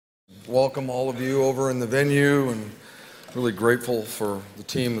welcome all of you over in the venue, and really grateful for the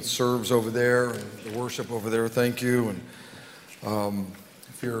team that serves over there and the worship over there. Thank you. And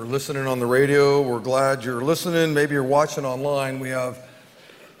if you're listening on the radio, we're glad you're listening. Maybe you're watching online. We have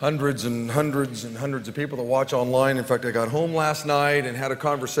hundreds and hundreds and hundreds of people that watch online. In fact, I got home last night and had a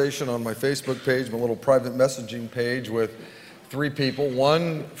conversation on my Facebook page, my little private messaging page, with 3 people,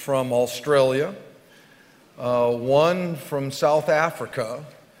 one from Australia, one from South Africa,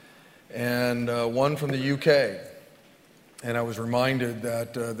 and one from the UK. And I was reminded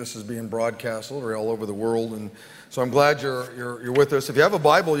that this is being broadcast literally all over the world, and so I'm glad you're with us. If you have a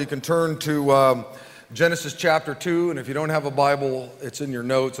Bible, you can turn to Genesis chapter 2, and if you don't have a Bible, it's in your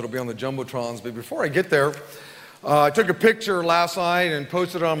notes. It'll be on the Jumbotrons. But before I get there, I took a picture last night and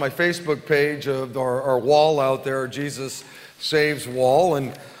posted it on my Facebook page of our wall out there, Jesus Saves wall,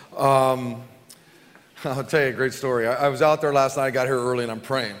 and I'll tell you a great story. I was out there last night. I got here early, and I'm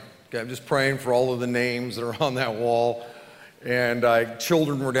praying. Okay, I'm just praying for all of the names that are on that wall. And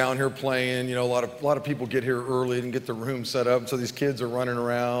children were down here playing. You know, a lot of people get here early and get the room set up. So these kids are running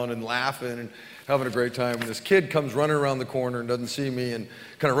around and laughing and having a great time. And this kid comes running around the corner and doesn't see me and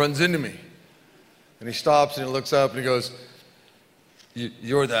kind of runs into me. And he stops and he looks up and he goes,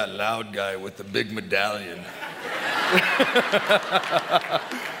 "You're that loud guy with the big medallion."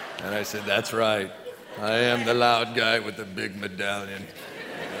 And I said, "That's right. I am the loud guy with the big medallion."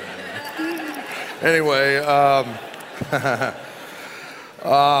 Anyway,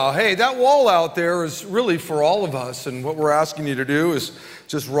 hey, that wall out there is really for all of us, and what we're asking you to do is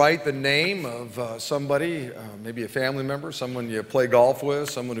just write the name of somebody, maybe a family member, someone you play golf with,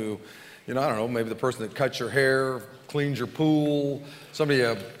 someone who, I don't know, maybe the person that cuts your hair, cleans your pool, somebody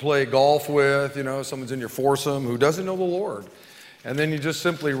you play golf with, someone's in your foursome who doesn't know the Lord. And then you just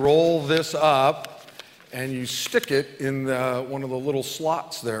simply roll this up and you stick it in one of the little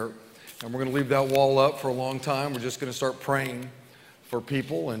slots there. And we're going to leave that wall up for a long time. We're just going to start praying for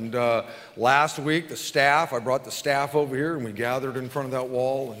people. And last week, I brought the staff over here, and we gathered in front of that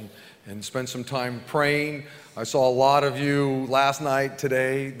wall and spent some time praying. I saw a lot of you last night,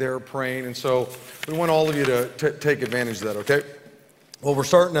 today, there praying. And so we want all of you to take advantage of that, okay? Well, we're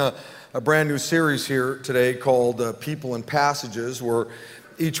starting a brand new series here today called People and Passages, where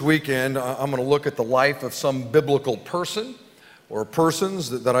each weekend I'm going to look at the life of some biblical person or persons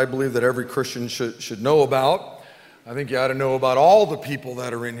that I believe that every Christian should know about. I think you ought to know about all the people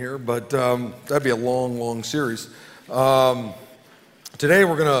that are in here, but that'd be a long, long series. Today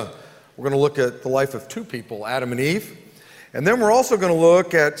we're gonna look at the life of 2 people, Adam and Eve, and then we're also going to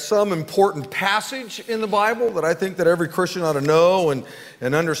look at some important passage in the Bible that I think that every Christian ought to know and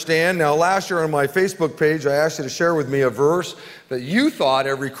understand. Now, last year on my Facebook page, I asked you to share with me a verse that you thought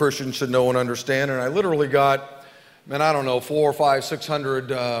every Christian should know and understand, and I literally got 400, 500,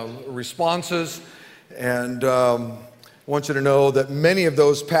 600 responses. And I want you to know that many of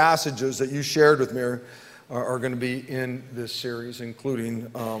those passages that you shared with me are going to be in this series, including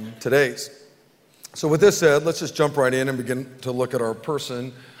today's. So with this said, let's just jump right in and begin to look at our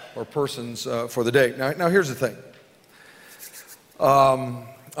person or persons for the day. Now here's the thing.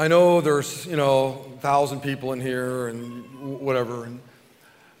 I know there's, 1,000 people in here and whatever. And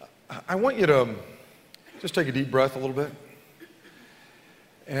I want you to just take a deep breath a little bit.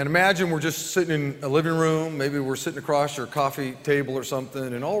 And imagine we're just sitting in a living room. Maybe we're sitting across your coffee table or something.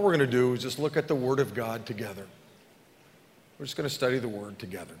 And all we're going to do is just look at the Word of God together. We're just going to study the Word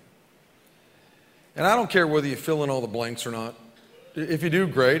together. And I don't care whether you fill in all the blanks or not. If you do,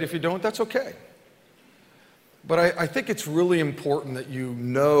 great. If you don't, that's okay. But I think it's really important that you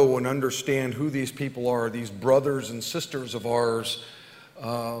know and understand who these people are, these brothers and sisters of ours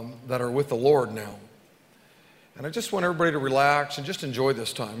that are with the Lord now. And I just want everybody to relax and just enjoy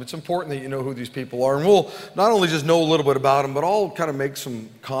this time. It's important that you know who these people are. And we'll not only just know a little bit about them, but I'll kind of make some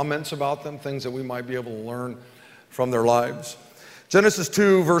comments about them, things that we might be able to learn from their lives. Genesis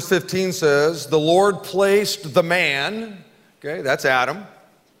 2, verse 15 says, "The Lord placed the man," okay, that's Adam,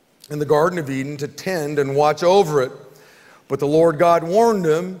 "in the Garden of Eden to tend and watch over it. But the Lord God warned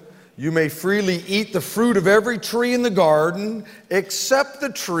him, 'You may freely eat the fruit of every tree in the garden, except the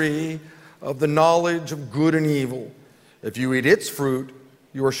tree of the knowledge of good and evil. If you eat its fruit,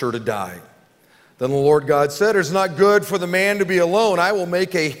 you are sure to die.' Then the Lord God said, 'It is not good for the man to be alone. I will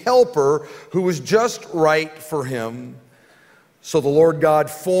make a helper who is just right for him.' So the Lord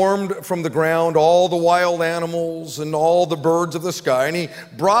God formed from the ground all the wild animals and all the birds of the sky, and he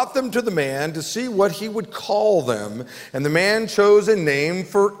brought them to the man to see what he would call them. And the man chose a name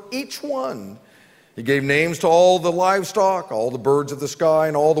for each one. He gave names to all the livestock, all the birds of the sky,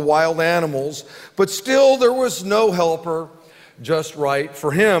 and all the wild animals. But still there was no helper just right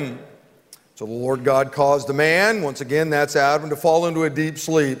for him. So the Lord God caused the man, once again that's Adam, to fall into a deep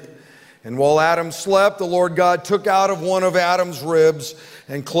sleep. And while Adam slept, the Lord God took out of one of Adam's ribs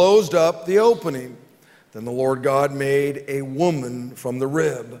and closed up the opening. Then the Lord God made a woman from the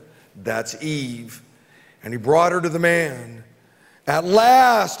rib, that's Eve, and he brought her to the man. At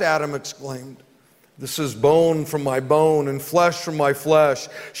last, Adam exclaimed, this is bone from my bone and flesh from my flesh.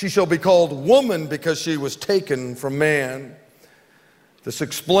 She shall be called woman because she was taken from man. This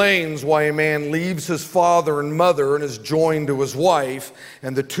explains why a man leaves his father and mother and is joined to his wife,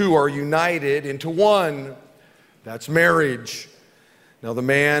 and the two are united into one. That's marriage. Now the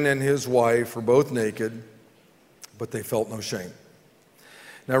man and his wife were both naked, but they felt no shame.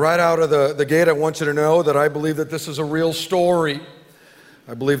 Now right out of the gate, I want you to know that I believe that this is a real story.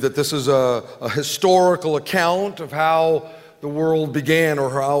 I believe that this is a historical account of how the world began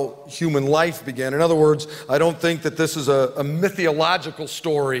or how human life began. In other words, I don't think that this is a mythological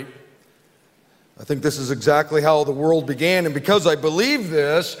story. I think this is exactly how the world began, and because I believe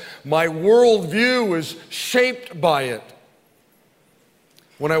this, my worldview is shaped by it.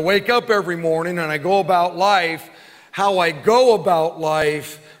 When I wake up every morning and I go about life, how I go about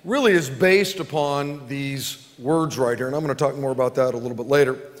life really is based upon these words right here, and I'm going to talk more about that a little bit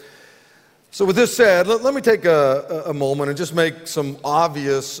later. So with this said, let me take a moment and just make some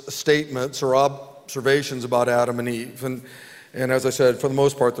obvious statements or observations about Adam and Eve. And as I said, for the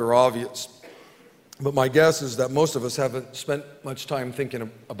most part, they're obvious. But my guess is that most of us haven't spent much time thinking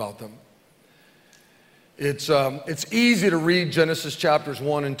about them. It's easy to read Genesis chapters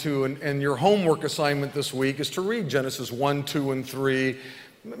 1 and 2, and your homework assignment this week is to read Genesis 1, 2, and 3.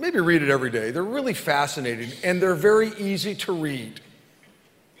 Maybe read it every day. They're really fascinating, and they're very easy to read.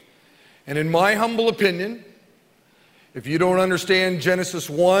 And in my humble opinion, if you don't understand Genesis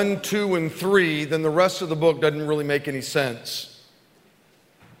 1, 2, and 3, then the rest of the book doesn't really make any sense.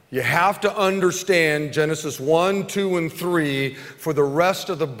 You have to understand Genesis 1, 2, and 3 for the rest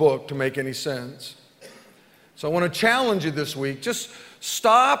of the book to make any sense. So I want to challenge you this week. Just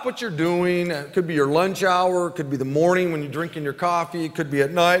stop what you're doing. It could be your lunch hour. It could be the morning when you're drinking your coffee. It could be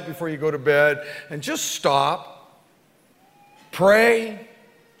at night before you go to bed. And just stop, pray,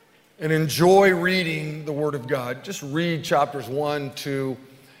 and enjoy reading the Word of God. Just read chapters 1, 2,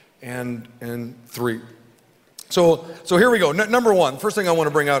 and 3. So here we go. Number one, first thing I want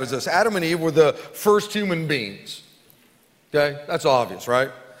to bring out is this. Adam and Eve were the first human beings. Okay? That's obvious,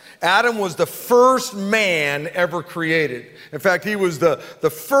 right? Adam was the first man ever created. In fact, he was the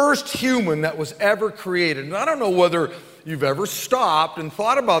first human that was ever created. And I don't know whether you've ever stopped and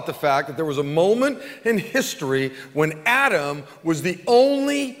thought about the fact that there was a moment in history when Adam was the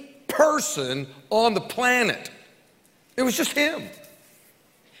only person on the planet. It was just him.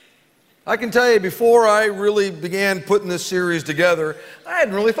 I can tell you, before I really began putting this series together, I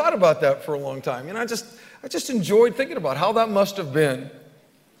hadn't really thought about that for a long time. I just enjoyed thinking about how that must have been.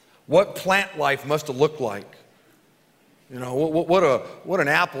 What plant life must have looked like. What an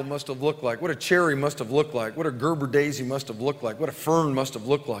apple must have looked like. What a cherry must have looked like. What a Gerber daisy must have looked like. What a fern must have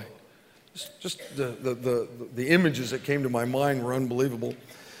looked like. Just the images that came to my mind were unbelievable.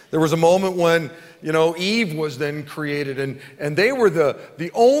 There was a moment when, Eve was then created, and they were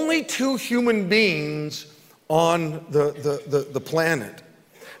the only two human beings on the planet.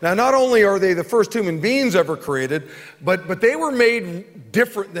 Now, not only are they the first human beings ever created, but they were made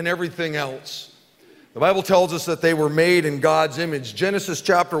different than everything else. The Bible tells us that they were made in God's image. Genesis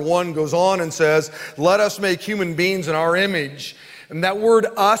chapter 1 goes on and says, let us make human beings in our image. And that word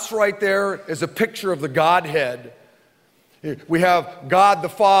us right there is a picture of the Godhead. We have God the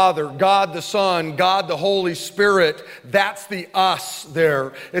Father, God the Son, God the Holy Spirit. That's the us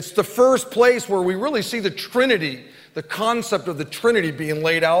there. It's the first place where we really see the Trinity, the concept of the Trinity being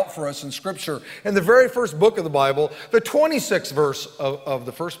laid out for us in Scripture. In the very first book of the Bible, the 26th verse of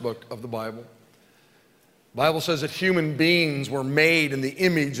the first book of the Bible. The Bible says that human beings were made in the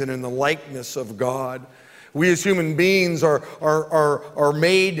image and in the likeness of God. We as human beings are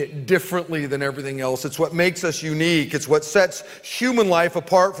made differently than everything else. It's what makes us unique. It's what sets human life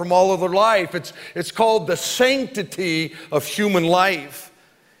apart from all other life. It's called the sanctity of human life.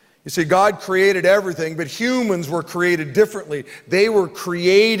 You see, God created everything, but humans were created differently. They were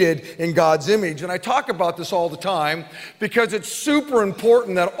created in God's image. And I talk about this all the time because it's super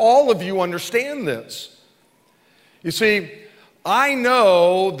important that all of you understand this. You see, I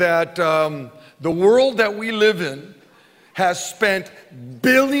know that the world that we live in has spent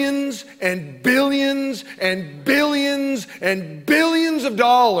billions and billions and billions and billions of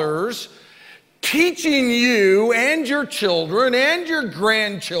dollars teaching you and your children and your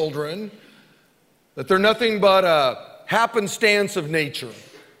grandchildren that they're nothing but a happenstance of nature.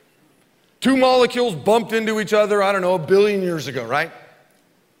 Two molecules bumped into each other, I don't know, 1 billion years ago, right?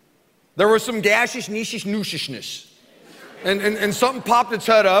 There was some gaseous, nichous, nooshishness. And something popped its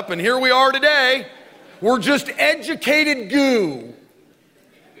head up, and here we are today. We're just educated goo.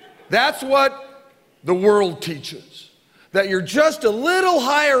 That's what the world teaches. That you're just a little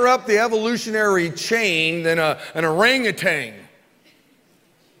higher up the evolutionary chain than an orangutan.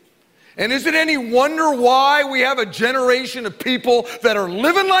 And is it any wonder why we have a generation of people that are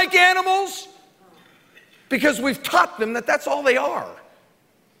living like animals? Because we've taught them that that's all they are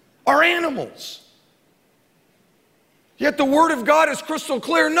animals. Yet the Word of God is crystal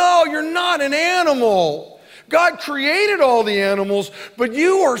clear. No, you're not an animal. God created all the animals, but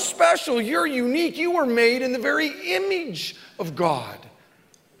you are special. You're unique. You were made in the very image of God.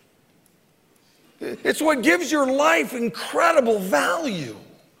 It's what gives your life incredible value.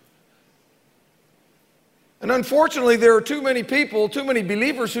 And unfortunately, there are too many people, too many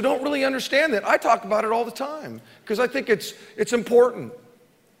believers who don't really understand that. I talk about it all the time because I think it's important.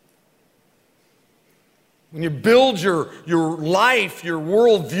 When you build your life, your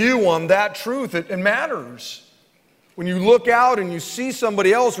worldview on that truth, it matters. When you look out and you see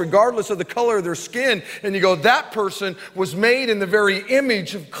somebody else, regardless of the color of their skin, and you go, that person was made in the very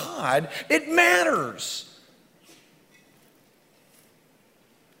image of God, it matters.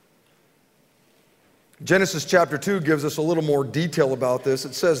 Genesis chapter 2 gives us a little more detail about this.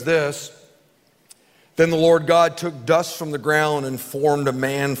 It says this, "Then the Lord God took dust from the ground and formed a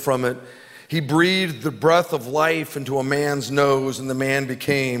man from it. He breathed the breath of life into a man's nose, and the man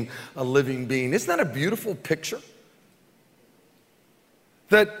became a living being." Isn't that a beautiful picture?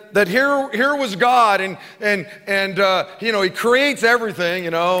 That here was God, and He creates everything,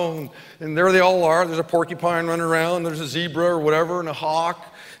 and there they all are. There's a porcupine running around, there's a zebra or whatever, and a hawk.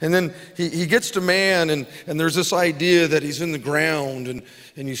 And then he gets to man, and there's this idea that he's in the ground,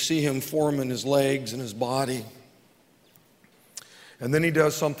 and you see him forming his legs and his body. And then he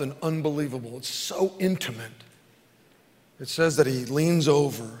does something unbelievable. It's so intimate. It says that he leans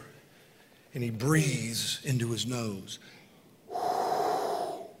over and he breathes into his nose.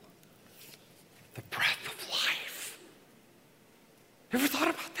 The breath of life. You ever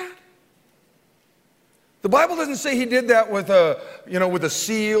thought about that? The Bible doesn't say he did that with a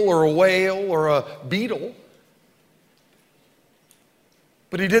seal or a whale or a beetle.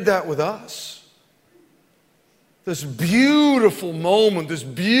 But he did that with us. This beautiful moment, this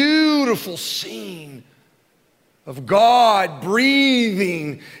beautiful scene of God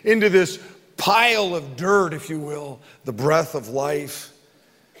breathing into this pile of dirt, if you will, the breath of life.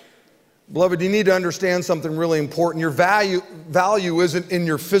 Beloved, you need to understand something really important. Your value isn't in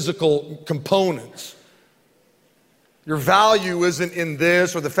your physical components. Your value isn't in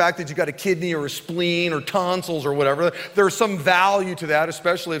this or the fact that you got a kidney or a spleen or tonsils or whatever. There's some value to that,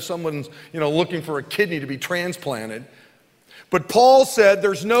 especially if someone's looking for a kidney to be transplanted. But Paul said,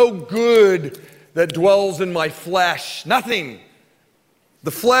 there's no good that dwells in my flesh. Nothing.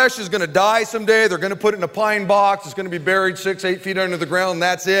 The flesh is going to die someday. They're going to put it in a pine box. It's going to be buried 6, 8 feet under the ground, and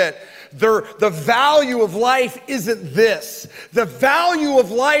that's it. The value of life isn't this. The value of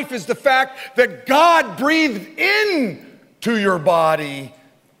life is the fact that God breathed into your body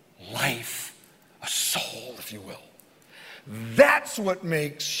life, a soul, if you will. That's what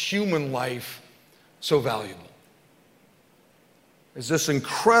makes human life so valuable. Is this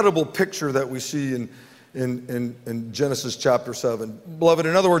incredible picture that we see in Genesis chapter 7. Beloved,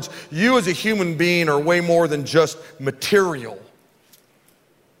 in other words, you as a human being are way more than just material.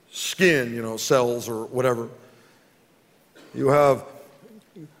 Skin, cells or whatever. You have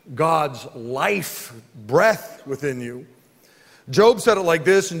God's life, breath within you. Job said it like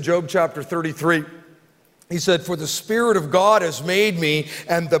this in Job chapter 33. He said, "For the Spirit of God has made me,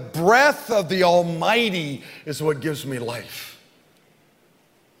 and the breath of the Almighty is what gives me life."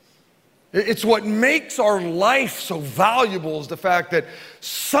 It's what makes our life so valuable is the fact that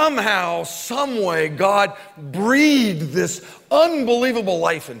somehow, some way, God breathed this unbelievable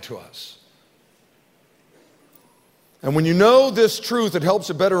life into us. And when you know this truth, it helps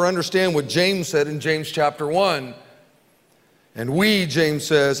you better understand what James said in James chapter 1. And we, James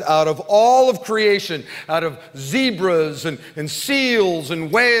says, out of all of creation, out of zebras and seals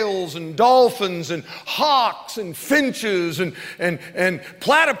and whales and dolphins and hawks and finches and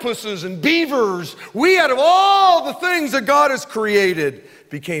platypuses and beavers, we out of all the things that God has created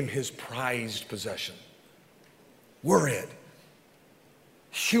became His prized possession. We're it.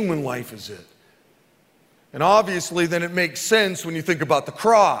 Human life is it. And obviously then it makes sense when you think about the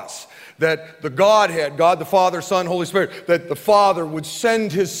cross. That the Godhead, God the Father, Son, Holy Spirit, that the Father would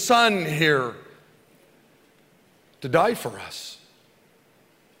send His Son here to die for us.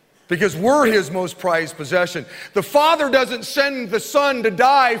 because we're his most prized possession. The Father doesn't send the Son to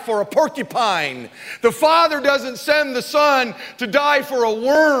die for a porcupine. The Father doesn't send the Son to die for a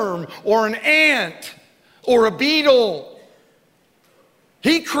worm or an ant or a beetle.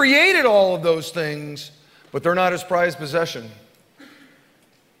 He created all of those things, but they're not his prized possession.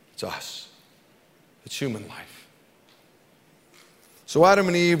 It's us. It's human life. So Adam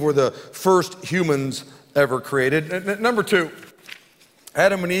and Eve were the first humans ever created. Number two,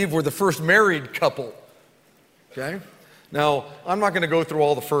 Adam and Eve were the first married couple. Okay? Now, I'm not going to go through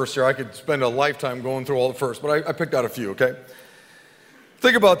all the firsts here. I could spend a lifetime going through all the firsts, but I picked out a few, okay?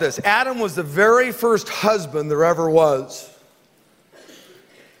 Think about this. Adam was the very first husband there ever was.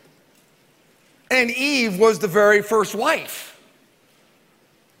 And Eve was the very first wife.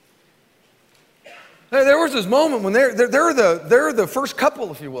 There was this moment when they're the first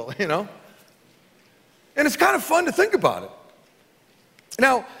couple, if you will, you know? And it's kind of fun to think about it.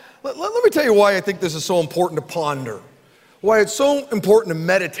 Now, let me tell you why I think this is so important to ponder. Why it's so important to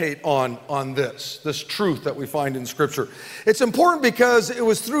meditate on this truth that we find in Scripture. It's important because it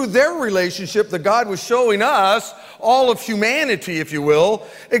was through their relationship that God was showing us, all of humanity, if you will,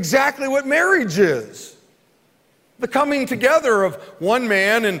 exactly what marriage is. The coming together of one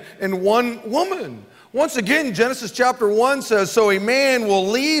man and one woman. Once again, Genesis chapter 1 says, so a man will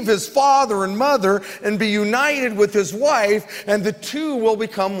leave his father and mother and be united with his wife, and the two will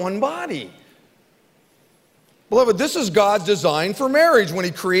become one body. Beloved, this is God's design for marriage. When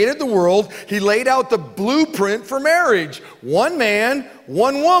he created the world, he laid out the blueprint for marriage. One man,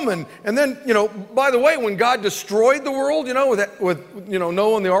 one woman. And then, by the way, when God destroyed the world, with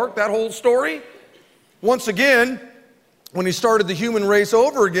Noah and the ark, that whole story, once again, when he started the human race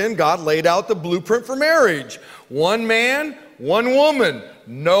over again, God laid out the blueprint for marriage. One man, one woman.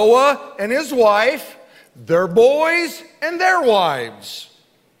 Noah and his wife, their boys and their wives.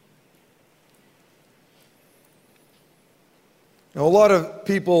 Now, a lot of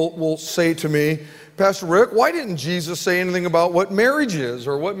people will say to me, Pastor Rick, why didn't Jesus say anything about what marriage is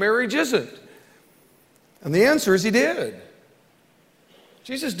or what marriage isn't? And the answer is he did.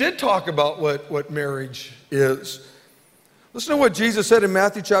 Jesus did talk about what marriage is. Listen to what Jesus said in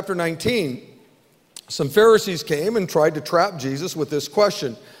Matthew chapter 19. Some Pharisees came and tried to trap Jesus with this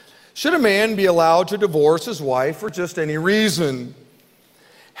question. Should a man be allowed to divorce his wife for just any reason?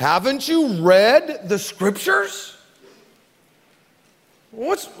 Haven't you read the Scriptures?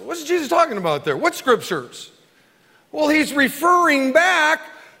 What's Jesus talking about there? What Scriptures? Well, he's referring back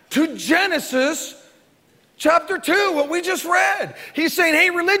to Genesis chapter 2, what we just read. He's saying, hey,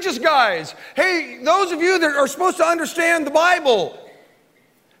 religious guys, hey, those of you that are supposed to understand the Bible,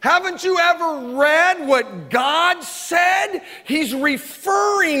 haven't you ever read what God said? He's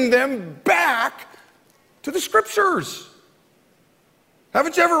referring them back to the Scriptures.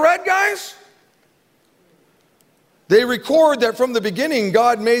 Haven't you ever read, guys? They record that from the beginning,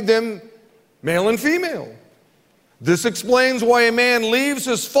 God made them male and female. This explains why a man leaves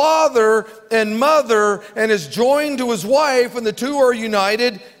his father and mother and is joined to his wife, and the two are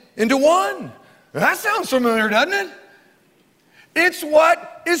united into one. That sounds familiar, doesn't it? It's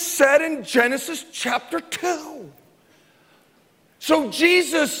what is said in Genesis chapter 2. So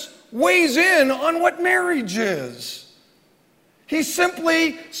Jesus weighs in on what marriage is. He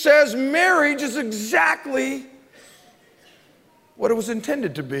simply says marriage is exactly what it was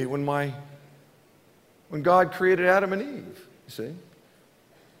intended to be when God created Adam and Eve, you see.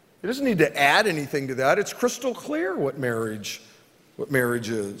 He doesn't need to add anything to that. It's crystal clear what marriage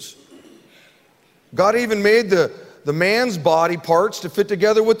is. God even made the man's body parts to fit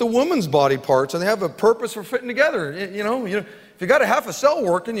together with the woman's body parts, and they have a purpose for fitting together. If you got a half a cell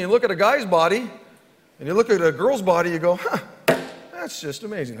working, you look at a guy's body, and you look at a girl's body, you go, that's just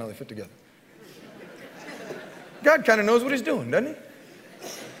amazing how they fit together. God kind of knows what he's doing, doesn't he?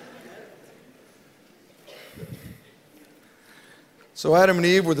 So Adam and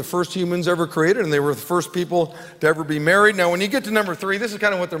Eve were the first humans ever created, and they were the first people to ever be married. Now, when you get to number 3, this is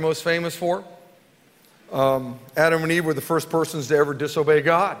kind of what they're most famous for. Adam and Eve were the first persons to ever disobey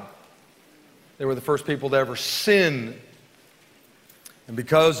God. They were the first people to ever sin. And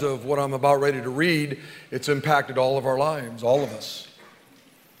because of what I'm about ready to read, it's impacted all of our lives, all of us.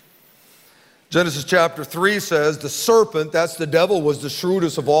 Genesis chapter 3 says, the serpent, that's the devil, was the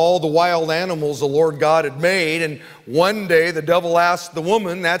shrewdest of all the wild animals the Lord God had made. And one day the devil asked the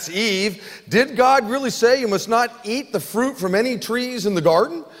woman, that's Eve, did God really say you must not eat the fruit from any trees in the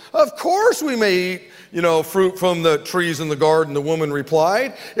garden? Of course we may eat, fruit from the trees in the garden, the woman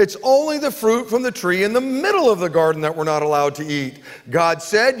replied. It's only the fruit from the tree in the middle of the garden that we're not allowed to eat. God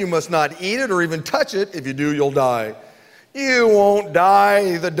said you must not eat it or even touch it. If you do, you'll die. You won't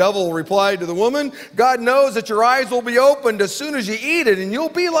die, the devil replied to the woman. God knows that your eyes will be opened as soon as you eat it, and you'll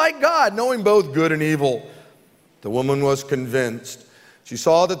be like God, knowing both good and evil. The woman was convinced. She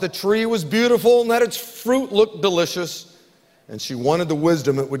saw that the tree was beautiful and that its fruit looked delicious, and she wanted the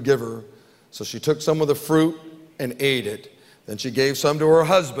wisdom it would give her. So she took some of the fruit and ate it. Then she gave some to her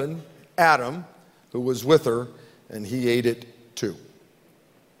husband, Adam, who was with her, and he ate it too.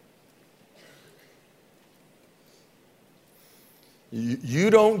 You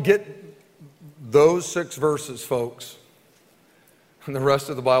don't get those 6 verses, folks, and the rest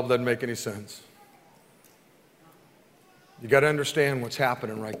of the Bible doesn't make any sense. You got to understand what's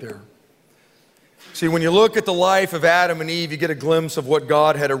happening right there. See, when you look at the life of Adam and Eve, you get a glimpse of what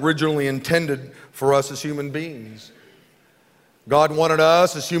God had originally intended for us as human beings. God wanted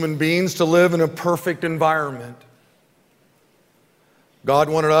us as human beings to live in a perfect environment. God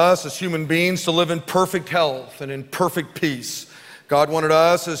wanted us as human beings to live in perfect health and in perfect peace. God wanted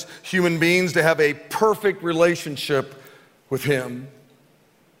us as human beings to have a perfect relationship with Him.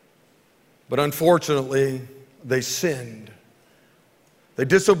 But unfortunately, they sinned. They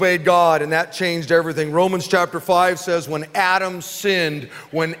disobeyed God, and that changed everything. Romans chapter 5 says when Adam sinned,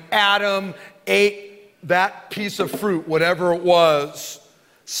 when Adam ate that piece of fruit, whatever it was,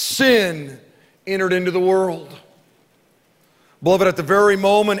 sin entered into the world. Beloved, at the very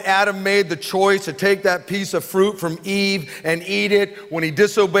moment Adam made the choice to take that piece of fruit from Eve and eat it, when he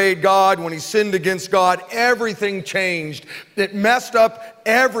disobeyed God, when he sinned against God, everything changed. It messed up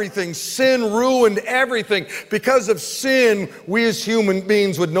everything. Sin ruined everything. Because of sin, we as human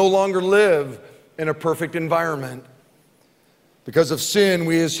beings would no longer live in a perfect environment. Because of sin,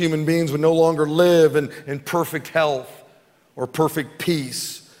 we as human beings would no longer live in perfect health or perfect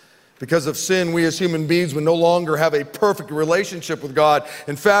peace. Because of sin, we as human beings would no longer have a perfect relationship with God.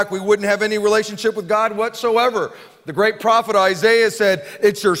 In fact, we wouldn't have any relationship with God whatsoever. The great prophet Isaiah said,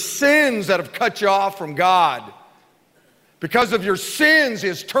 it's your sins that have cut you off from God. Because of your sins, He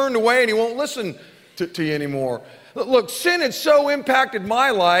has turned away and He won't listen to you anymore. Look, sin had so impacted my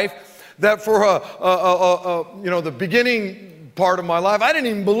life that for the beginning part of my life, I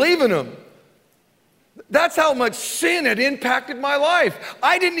didn't even believe in Him. That's how much sin had impacted my life.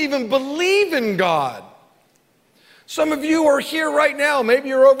 I didn't even believe in God. Some of you are here right now. Maybe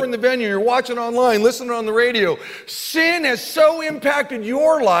you're over in the venue, you're watching online, listening on the radio. Sin has so impacted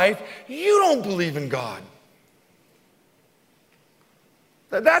your life, you don't believe in God.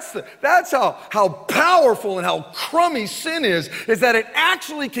 That's how powerful and how crummy sin is that it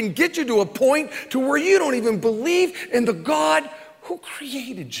actually can get you to a point to where you don't even believe in the God who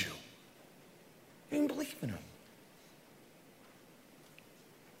created you. You didn't believe in Him.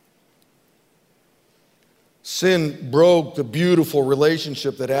 Sin broke the beautiful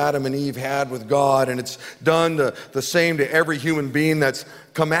relationship that Adam and Eve had with God, and it's done the same to every human being that's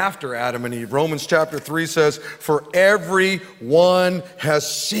come after Adam and Eve. Romans chapter 3 says, for everyone has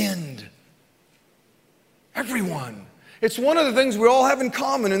sinned. Everyone. It's one of the things we all have in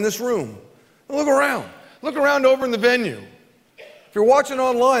common in this room. Look around. Look around over in the venue. If you're watching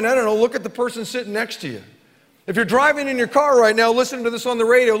online, I don't know, look at the person sitting next to you. If you're driving in your car right now, listening to this on the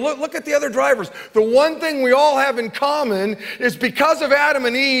radio, look at the other drivers. The one thing we all have in common is because of Adam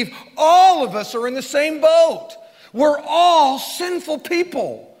and Eve, all of us are in the same boat. We're all sinful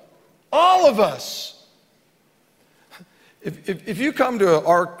people. All of us. If you come to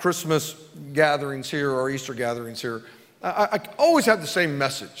our Christmas gatherings here or Easter gatherings here, I always have the same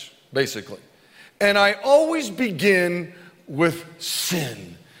message, basically. And I always begin with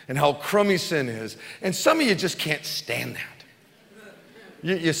sin and how crummy sin is. And some of you just can't stand that.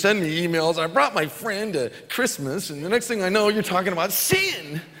 You send me emails, I brought my friend to Christmas, and the next thing I know, you're talking about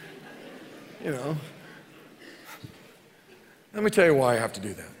sin. You know. Let me tell you why I have to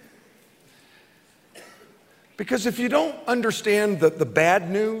do that. Because if you don't understand the bad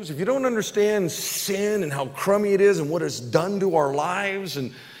news, if you don't understand sin and how crummy it is and what it's done to our lives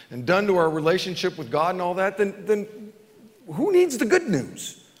and done to our relationship with God and all that, then who needs the good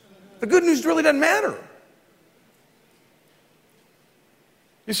news? The good news really doesn't matter.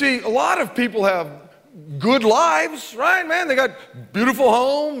 You see, a lot of people have good lives, right, man? They got beautiful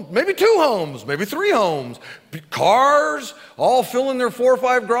homes, maybe 2 homes, maybe 3 homes, cars, all filling their 4 or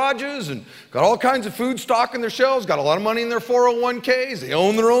 5 garages, and got all kinds of food stock in their shelves, got a lot of money in their 401ks, they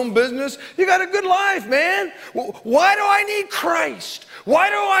own their own business. You got a good life, man. Why do I need Christ?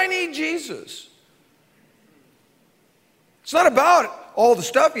 Why do I need Jesus? It's not about all the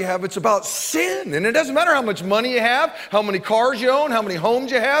stuff you have, it's about sin. And it doesn't matter how much money you have, how many cars you own, how many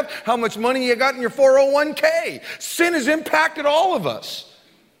homes you have, how much money you got in your 401k. Sin has impacted all of us.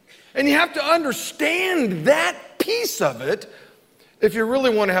 And you have to understand that piece of it if you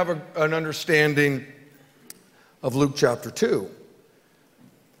really want to have an understanding of Luke chapter 2.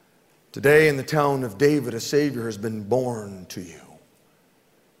 Today in the town of David, a Savior has been born to you.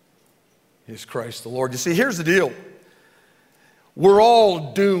 He is Christ the Lord. You see, here's the deal. We're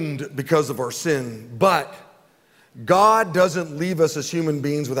all doomed because of our sin, but God doesn't leave us as human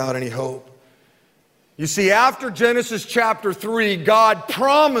beings without any hope. You see, after Genesis chapter 3, God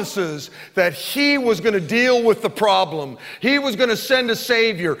promises that He was going to deal with the problem. He was going to send a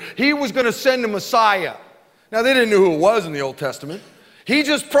Savior. He was going to send a Messiah. Now, they didn't know who it was in the Old Testament. He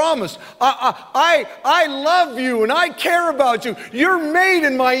just promised, I love you and I care about you. You're made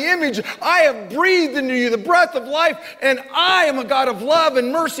in my image. I have breathed into you the breath of life, and I am a God of love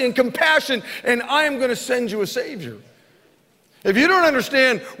and mercy and compassion, and I am going to send you a Savior. If you don't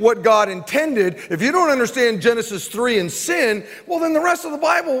understand what God intended, if you don't understand Genesis 3 and sin, well, then the rest of the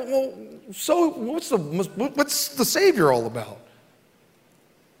Bible, well, so what's the Savior all about?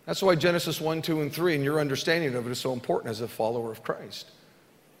 That's why Genesis 1, 2, and 3 and your understanding of it is so important as a follower of Christ.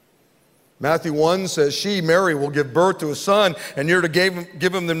 Matthew 1 says, she, Mary, will give birth to a son, and you're to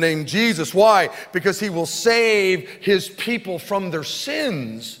give him the name Jesus. Why? Because he will save his people from their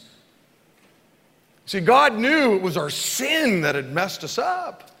sins. See, God knew it was our sin that had messed us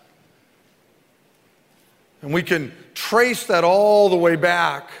up. And we can trace that all the way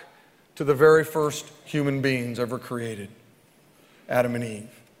back to the very first human beings ever created, Adam and Eve.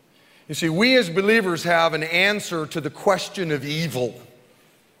 You see, we as believers have an answer to the question of evil.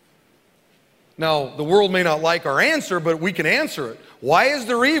 Now, the world may not like our answer, but we can answer it. Why is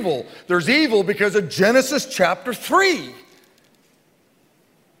there evil? There's evil because of Genesis chapter 3.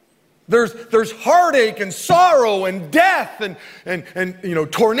 There's heartache and sorrow and death and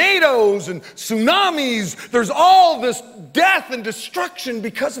tornadoes and tsunamis. There's all this death and destruction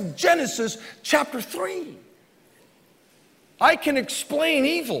because of Genesis chapter 3. I can explain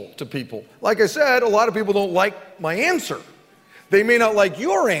evil to people. Like I said, a lot of people don't like my answer. They may not like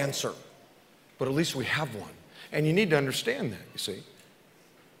your answer, but at least we have one. And you need to understand that, you see.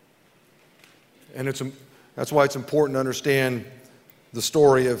 And that's why it's important to understand the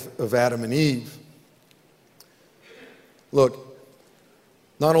story of Adam and Eve. Look,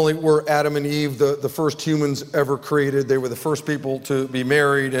 not only were Adam and Eve the first humans ever created, they were the first people to be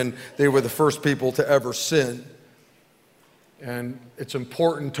married, and they were the first people to ever sin. And it's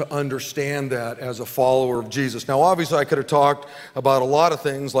important to understand that as a follower of Jesus. Now, obviously, I could have talked about a lot of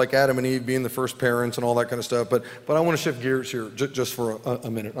things like Adam and Eve being the first parents and all that kind of stuff, but I want to shift gears here just for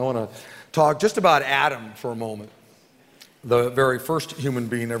a minute. I want to talk just about Adam for a moment, the very first human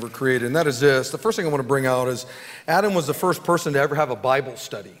being ever created, and that is this. The first thing I want to bring out is Adam was the first person to ever have a Bible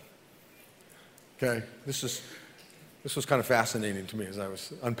study. Okay? This was kind of fascinating to me as I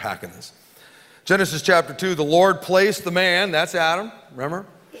was unpacking this. Genesis chapter 2, the Lord placed the man, that's Adam, remember,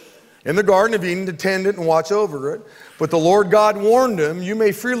 in the Garden of Eden to tend it and watch over it. But the Lord God warned him, you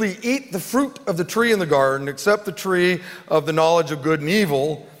may freely eat the fruit of the tree in the garden, except the tree of the knowledge of good and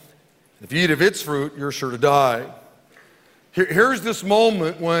evil. If you eat of its fruit, you're sure to die. Here's this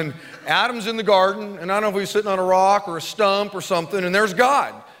moment when Adam's in the garden, and I don't know if he's sitting on a rock or a stump or something, and there's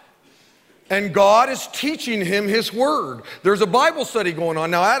God. And God is teaching him his word. There's a Bible study going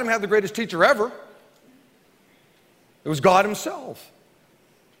on. Now, Adam had the greatest teacher ever. It was God himself.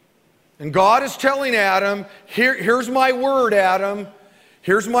 And God is telling Adam, here's my word, Adam.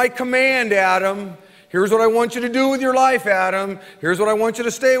 Here's my command, Adam. Here's what I want you to do with your life, Adam. Here's what I want you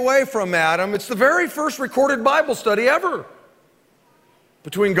to stay away from, Adam. It's the very first recorded Bible study ever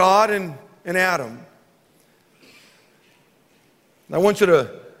between God and Adam. I want you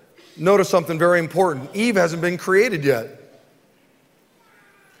to notice something very important. Eve hasn't been created yet.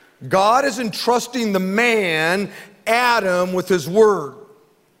 God is entrusting the man, Adam, with his word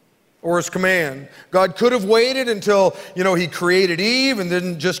or his command. God could have waited until, he created Eve and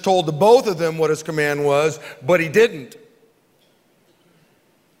then just told the both of them what his command was, but he didn't.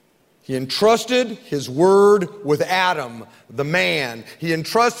 He entrusted his word with Adam, the man. He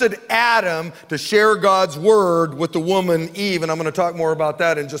entrusted Adam to share God's word with the woman, Eve, and I'm going to talk more about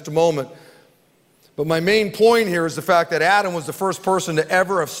that in just a moment. But my main point here is the fact that Adam was the first person to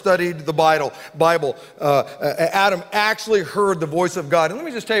ever have studied the Bible. Adam actually heard the voice of God. And let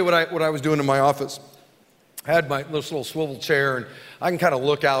me just tell you what I was doing in my office. I had my little swivel chair, and I can kind of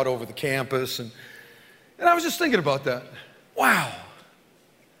look out over the campus. And I was just thinking about that. Wow.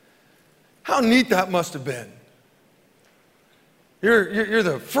 How neat that must have been. You're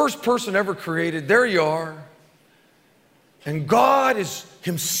the first person ever created. There you are. And God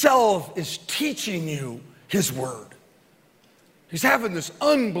himself is teaching you his word. He's having this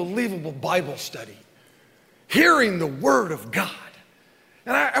unbelievable Bible study. hearing the word of God.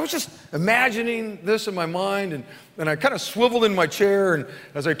 And I was just imagining this in my mind, and I kind of swiveled in my chair, and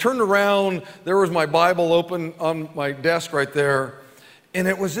as I turned around, there was my Bible open on my desk right there, and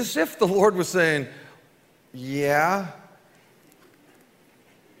it was as if the Lord was saying, yeah,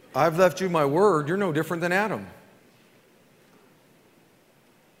 I've left you my word. You're no different than Adam.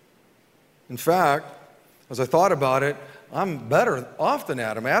 In fact, as I thought about it, I'm better off than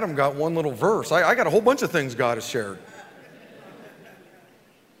Adam. Adam got one little verse. I got a whole bunch of things God has shared.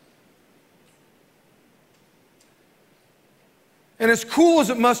 And as cool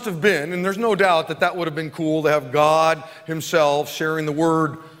as it must have been, and there's no doubt that that would have been cool to have God himself sharing the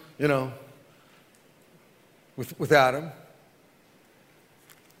word, with Adam.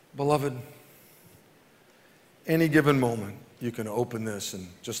 Beloved, any given moment, you can open this, and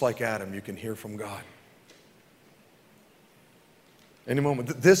just like Adam, you can hear from God. Any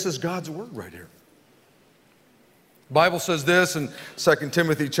moment. This is God's word right here. The Bible says this in 2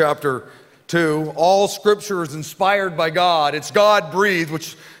 Timothy chapter 2, all scripture is inspired by God. It's God-breathed,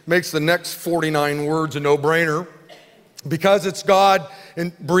 which makes the next 49 words a no-brainer. Because it's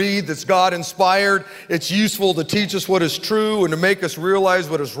God-breathed, it's God-inspired, it's useful to teach us what is true and to make us realize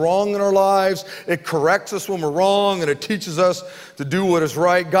what is wrong in our lives. It corrects us when we're wrong, and it teaches us to do what is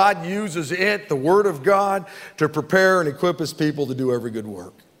right. God uses it, the Word of God, to prepare and equip His people to do every good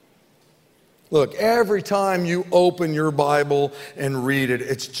work. Look, every time you open your Bible and read it,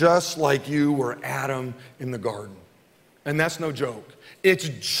 it's just like you were Adam in the garden. And that's no joke. It's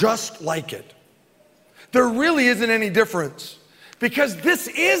just like it. There really isn't any difference because this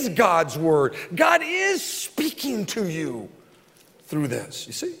is God's word. God is speaking to you through this,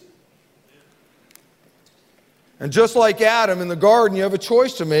 you see? And just like Adam in the garden, you have a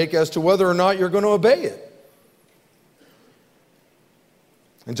choice to make as to whether or not you're going to obey it.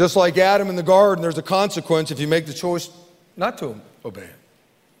 And just like Adam in the garden, there's a consequence if you make the choice not to obey it.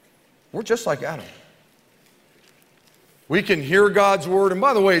 We're just like Adam. We can hear God's word, and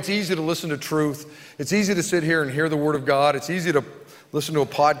by the way, it's easy to listen to truth. It's easy to sit here and hear the word of God. It's easy to listen to a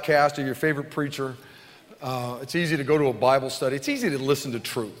podcast of your favorite preacher. It's easy to go to a Bible study. It's easy to listen to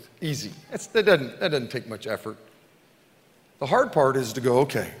truth. Easy. That doesn't take much effort. The hard part is to go,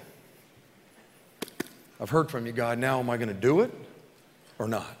 okay, I've heard from you, God. Now am I going to do it or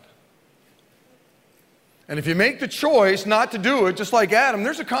not? And if you make the choice not to do it, just like Adam,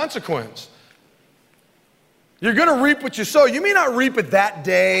 there's a consequence. You're going to reap what you sow. You may not reap it that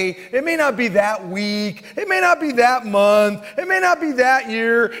day. It may not be that week. It may not be that month. It may not be that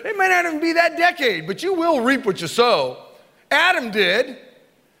year. It may not even be that decade, but you will reap what you sow. Adam did.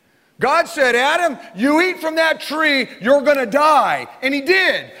 God said, Adam, you eat from that tree, you're going to die. And he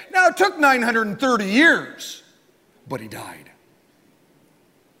did. Now, it took 930 years, but he died.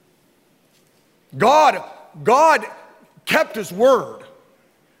 God kept his word.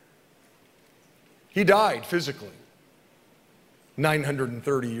 He died physically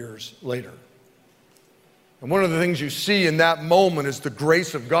 930 years later. And one of the things you see in that moment is the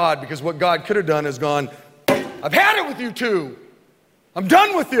grace of God, because what God could have done is gone, I've had it with you two. I'm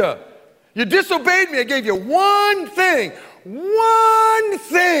done with you. You disobeyed me. I gave you one thing,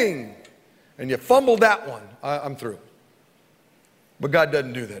 and you fumbled that one. I'm through. But God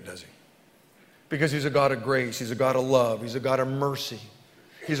doesn't do that, does he? Because he's a God of grace. He's a God of love. He's a God of mercy.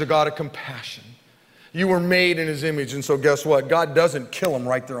 He's a God of compassion. You were made in his image, and so guess what? God doesn't kill him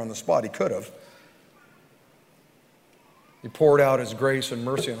right there on the spot. He could have. He poured out his grace and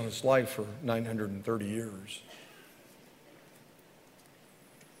mercy on his life for 930 years.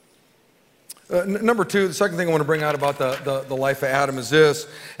 Number two, the second thing I want to bring out about the life of Adam is this.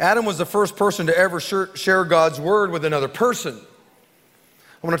 Adam was the first person to ever share God's word with another person.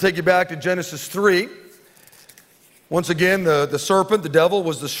 I want to take you back to Genesis 3. Once again, the serpent, the devil,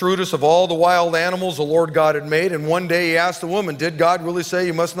 was the shrewdest of all the wild animals the Lord God had made. And one day he asked the woman, did God really say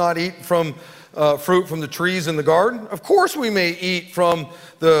you must not eat from fruit from the trees in the garden? Of course we may eat from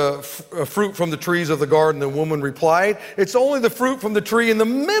the fruit from the trees of the garden, the woman replied. It's only the fruit from the tree in the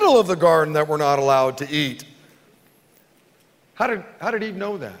middle of the garden that we're not allowed to eat. How did Eve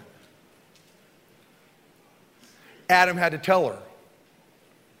know that? Adam had to tell her.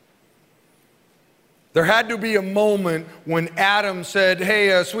 There had to be a moment when Adam said,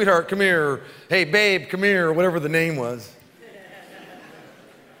 hey, sweetheart, come here. Hey, babe, come here, whatever the name was.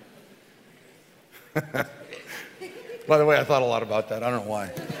 By the way, I thought a lot about that. I don't know why.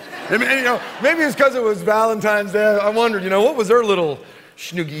 Maybe it's because it was Valentine's Day. I wondered, what was their little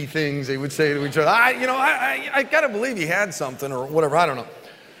schnoogie things they would say to each other? I got to believe he had something or whatever. I don't know.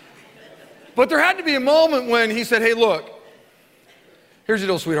 But there had to be a moment when he said, hey, look, here's your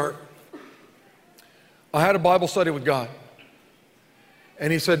deal, sweetheart. I had a Bible study with God.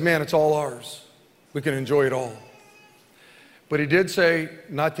 And he said, man, it's all ours. We can enjoy it all. But he did say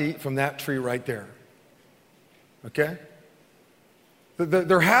not to eat from that tree right there. Okay?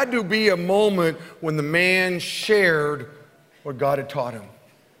 There had to be a moment when the man shared what God had taught him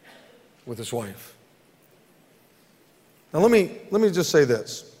with his wife. Now let me just say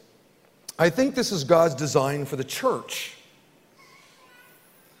this. I think this is God's design for the church.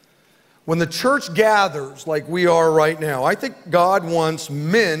 When the church gathers like we are right now, I think God wants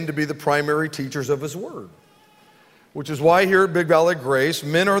men to be the primary teachers of His Word. Which is why here at Big Valley Grace,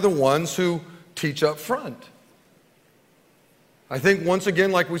 men are the ones who teach up front. I think once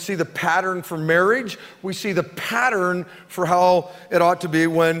again, like we see the pattern for marriage, we see the pattern for how it ought to be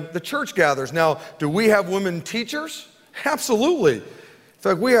when the church gathers. Now, do we have women teachers? Absolutely. In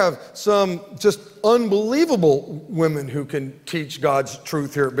fact, we have some just unbelievable women who can teach God's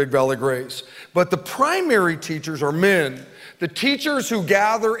truth here at Big Valley Grace. But the primary teachers are men. The teachers who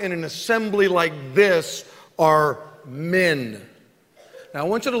gather in an assembly like this are men. Now, I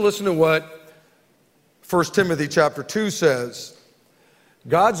want you to listen to what 1 Timothy chapter 2 says.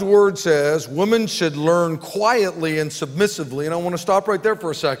 God's word says women should learn quietly and submissively. And I want to stop right there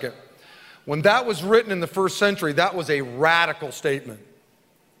for a second. When that was written in the first century, that was a radical statement.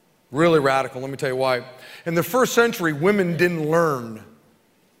 Really radical. Let me tell you why. In the first century, women didn't learn.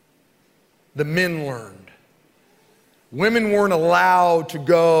 The men learned. Women weren't allowed to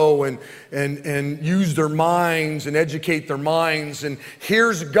go and use their minds and educate their minds. And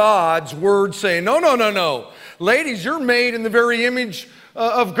here's God's word saying, no. Ladies, you're made in the very image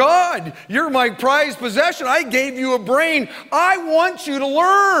of God. You're my prized possession. I gave you a brain. I want you to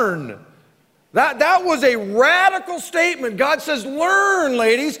learn. That was a radical statement. God says, learn,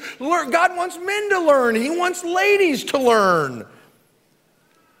 ladies. Learn. God wants men to learn. He wants ladies to learn.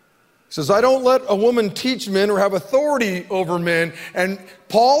 He says, I don't let a woman teach men or have authority over men. And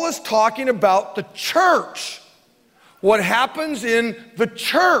Paul is talking about the church. What happens in the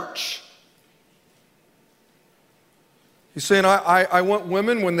church. He's saying, I want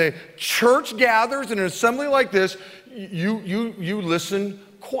women, when the church gathers in an assembly like this, you listen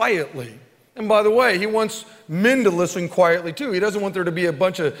quietly. And by the way, he wants men to listen quietly too. He doesn't want there to be a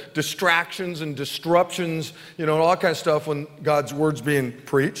bunch of distractions and disruptions, all that kind of stuff when God's word's being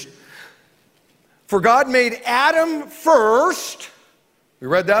preached. For God made Adam first. We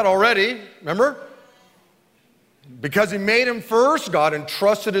read that already, remember? Because he made him first, God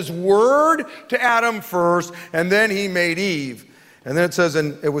entrusted his word to Adam first, and then he made Eve. And then it says,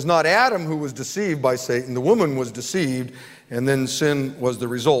 and it was not Adam who was deceived by Satan, the woman was deceived, and then sin was the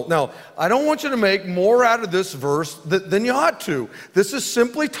result. Now, I don't want you to make more out of this verse than you ought to. This is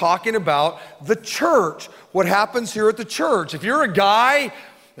simply talking about the church, what happens here at the church. If you're a guy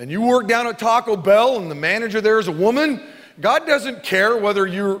and you work down at Taco Bell and the manager there is a woman, God doesn't care whether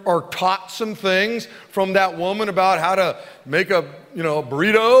you are taught some things from that woman about how to make a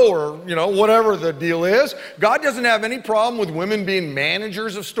burrito or whatever the deal is. God doesn't have any problem with women being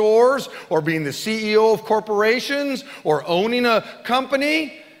managers of stores or being the CEO of corporations or owning a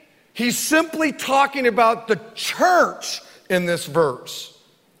company. He's simply talking about the church in this verse.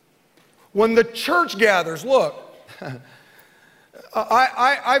 When the church gathers, look,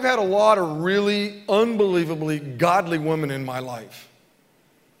 I've had a lot of really unbelievably godly women in my life.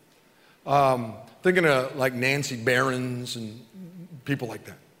 Thinking of like Nancy Barron's and people like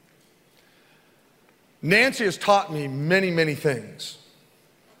that. Nancy has taught me many, many things.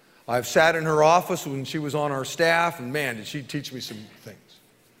 I've sat in her office when she was on our staff, and man, did she teach me some things.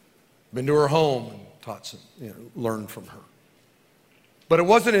 Been to her home and taught some, learned from her. But it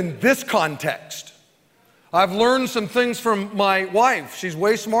wasn't in this context. I've learned some things from my wife. She's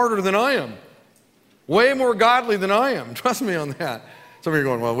way smarter than I am. Way more godly than I am. Trust me on that. Some of you are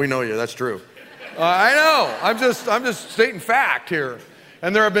going, well, we know you. That's true. I know. I'm just stating fact here.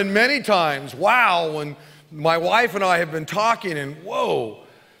 And there have been many times, wow, when my wife and I have been talking and whoa,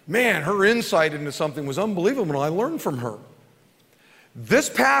 man, her insight into something was unbelievable and I learned from her. This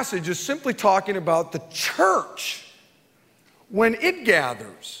passage is simply talking about the church when it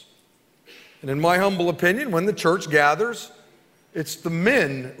gathers. And in my humble opinion, when the church gathers, it's the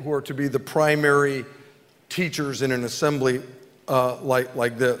men who are to be the primary teachers in an assembly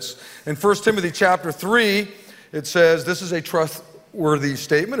like this. In 1 Timothy chapter 3, it says, this is a trustworthy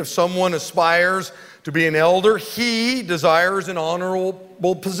statement. If someone aspires to be an elder, he desires an honorable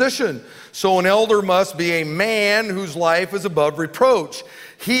responsible position. So an elder must be a man whose life is above reproach.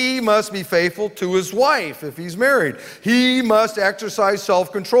 He must be faithful to his wife if he's married. He must exercise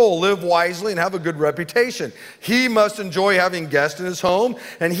self-control, live wisely, and have a good reputation. He must enjoy having guests in his home,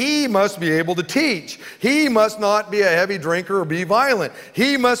 and he must be able to teach. He must not be a heavy drinker or be violent.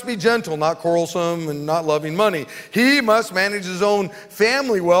 He must be gentle, not quarrelsome, and not loving money. He must manage his own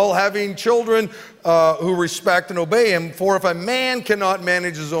family well, having children who respect and obey him. For if a man cannot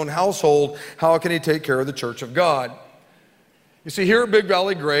manage his own household, how can he take care of the church of God? You see, here at Big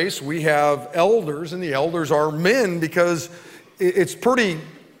Valley Grace, we have elders, and the elders are men because it's pretty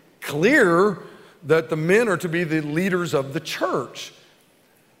clear that the men are to be the leaders of the church.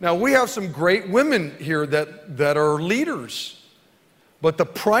 Now, we have some great women here that are leaders, but the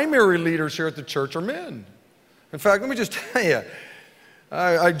primary leaders here at the church are men. In fact, let me just tell you,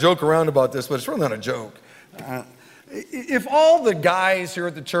 I joke around about this, but it's really not a joke. If all the guys here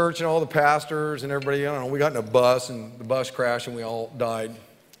at the church and all the pastors and everybody, I don't know, we got in a bus and the bus crashed and we all died,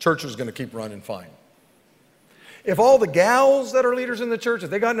 church was going to keep running fine. If all the gals that are leaders in the church, if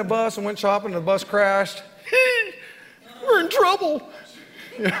they got in a bus and went shopping and the bus crashed, we're in trouble.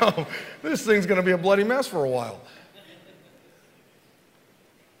 You know, this thing's going to be a bloody mess for a while.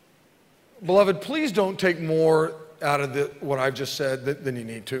 Beloved, please don't take more out of what I've just said than you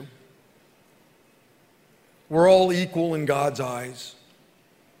need to. We're all equal in God's eyes.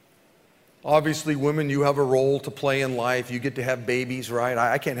 Obviously, women, you have a role to play in life. You get to have babies, right?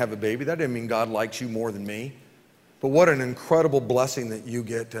 I can't have a baby. That doesn't mean God likes you more than me. But what an incredible blessing that you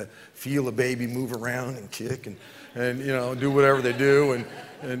get to feel a baby move around and kick and you know, do whatever they do.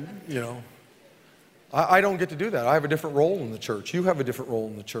 And you know, I don't get to do that. I have a different role in the church. You have a different role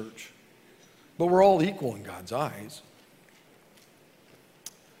in the church. But we're all equal in God's eyes.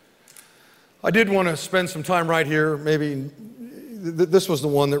 I did want to spend some time right here. Maybe this was the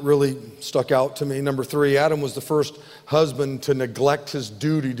one that really stuck out to me. Number 3, Adam was the first husband to neglect his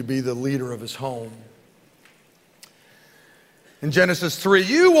duty to be the leader of his home. In Genesis 3,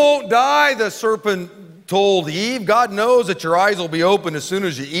 you won't die, the serpent told Eve. God knows that your eyes will be open as soon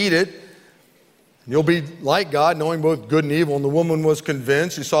as you eat it. You'll be like God, knowing both good and evil. And the woman was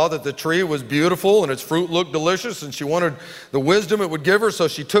convinced. She saw that the tree was beautiful and its fruit looked delicious, and she wanted the wisdom it would give her. So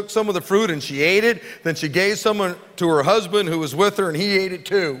she took some of the fruit and she ate it. Then she gave some to her husband who was with her, and he ate it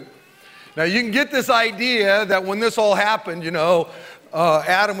too. Now you can get this idea that when this all happened, you know,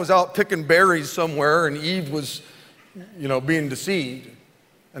 Adam was out picking berries somewhere and Eve was, you know, being deceived.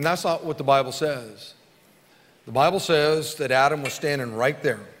 And that's not what the Bible says. The Bible says that Adam was standing right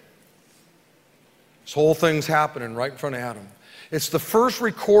there. This whole thing's happening right in front of Adam. It's the first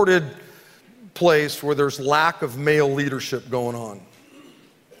recorded place where there's lack of male leadership going on.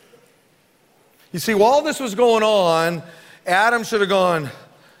 You see, while this was going on, Adam should have gone,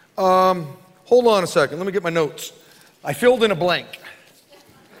 hold on a second, let me get my notes. I filled in a blank.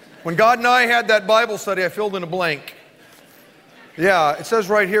 When God and I had that Bible study, I filled in a blank. Yeah, it says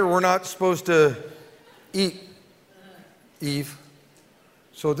right here, we're not supposed to eat, Eve.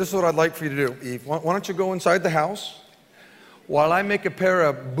 So this is what I'd like for you to do, Eve. Why don't you go inside the house while I make a pair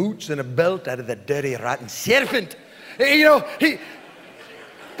of boots and a belt out of the dirty, rotten serpent. You know,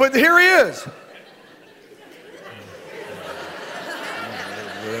 but here he is.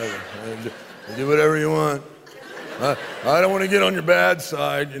 Do whatever you want. I don't want to get on your bad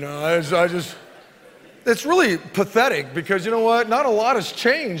side, you know. I just, it's really pathetic because, you know what? Not a lot has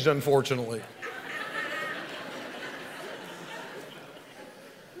changed, unfortunately.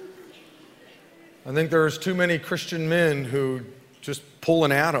 I think there's too many Christian men who just pull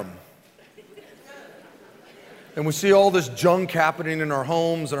an Adam. And we see all this junk happening in our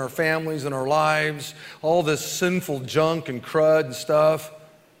homes and our families and our lives, all this sinful junk and crud and stuff,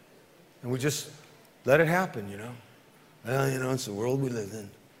 and we just let it happen, you know. Well, you know, it's the world we live in.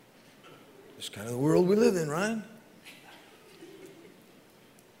 It's kind of the world we live in, right?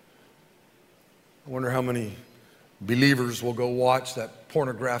 I wonder how many believers will go watch that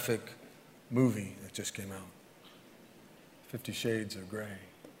pornographic movie that just came out, 50 Shades of Grey.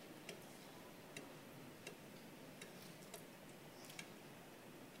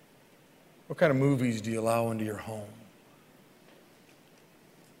 What kind of movies do you allow into your home?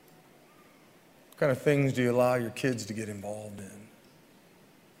 What kind of things do you allow your kids to get involved in?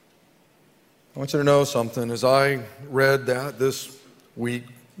 I want you to know something. As I read that this week,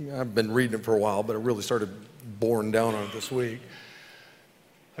 I've been reading it for a while, but I really started boring down on it this week.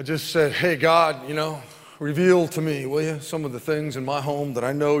 I just said, hey, God, you know, reveal to me, will you, some of the things in my home that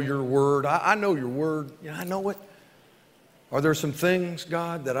I know your word. I know your word. You know, I know it. Are there some things,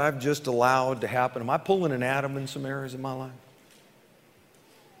 God, that I've just allowed to happen? Am I pulling an Adam in some areas of my life?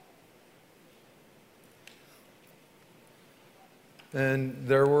 And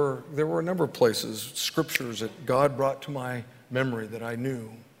there were a number of places, scriptures that God brought to my memory that I knew.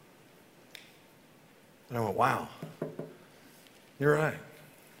 And I went, wow, you're right.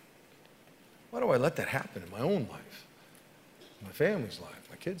 Why do I let that happen in my own life, my family's life,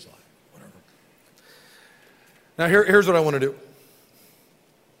 my kids' life, whatever? Now here's what I want to do.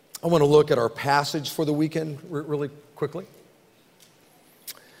 I want to look at our passage for the weekend really quickly.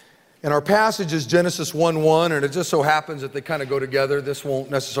 And our passage is Genesis 1:1, and it just so happens that they kind of go together. This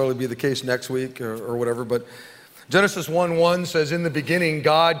won't necessarily be the case next week or whatever, but Genesis 1:1 says, in the beginning,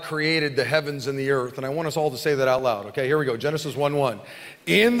 God created the heavens and the earth. And I want us all to say that out loud. Okay, here we go. Genesis 1:1.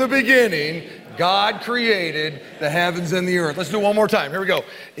 In the beginning, God created the heavens and the earth. Let's do it one more time. Here we go.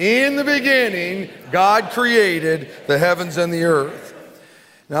 In the beginning, God created the heavens and the earth.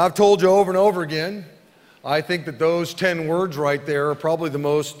 Now, I've told you over and over again, I think that those 10 words right there are probably the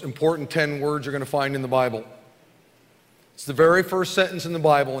most important 10 words you're going to find in the Bible. It's the very first sentence in the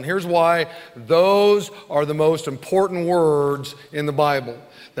Bible, and here's why those are the most important words in the Bible.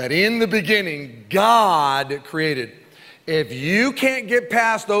 That in the beginning, God created. If you can't get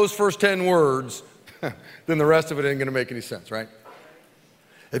past those first 10 words, then the rest of it ain't going to make any sense, right?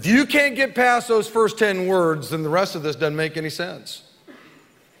 If you can't get past those first 10 words, then the rest of this doesn't make any sense.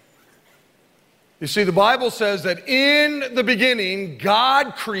 You see, the Bible says that in the beginning,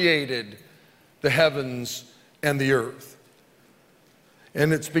 God created the heavens and the earth.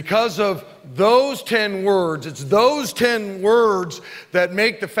 And it's because of those 10 words, it's those 10 words that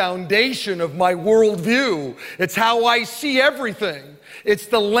make the foundation of my worldview. It's how I see everything. It's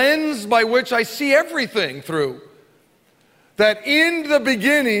the lens by which I see everything through. That in the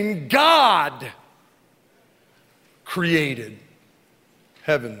beginning, God created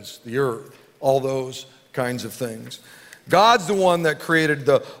heavens, the earth, all those kinds of things. God's the one that created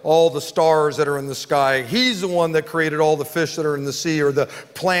all the stars that are in the sky. He's the one that created all the fish that are in the sea or the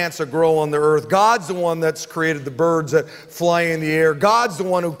plants that grow on the earth. God's the one that's created the birds that fly in the air. God's the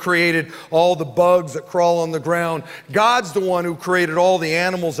one who created all the bugs that crawl on the ground. God's the one who created all the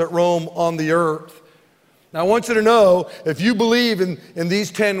animals that roam on the earth. Now, I want you to know, if you believe in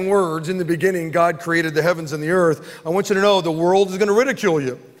these 10 words, in the beginning, God created the heavens and the earth, I want you to know the world is going to ridicule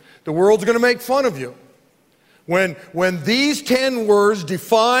you. The world's going to make fun of you. When these 10 words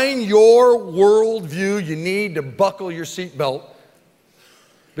define your worldview, you need to buckle your seatbelt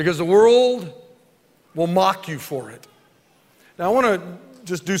because the world will mock you for it. Now, I want to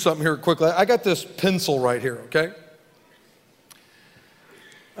just do something here quickly. I got this pencil right here, okay?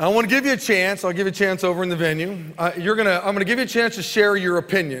 I want to give you a chance. I'll give you a chance over in the venue. I'm going to give you a chance to share your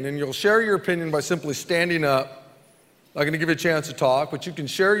opinion, and you'll share your opinion by simply standing up. I'm going to give you a chance to talk, but you can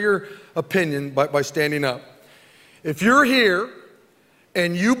share your opinion by standing up. If you're here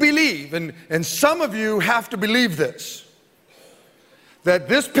and you believe, and some of you have to believe this, that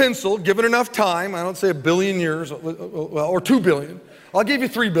this pencil, given enough time, I don't say 1 billion years, or 2 billion, I'll give you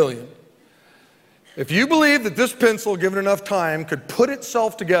 3 billion. If you believe that this pencil, given enough time, could put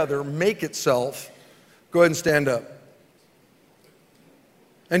itself together, make itself, go ahead and stand up.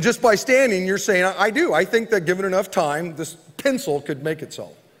 And just by standing, you're saying, I do. I think that given enough time, this pencil could make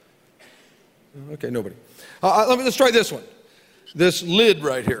itself. Okay, nobody. Let's try this one. This lid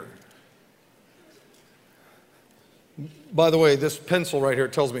right here. By the way, this pencil right here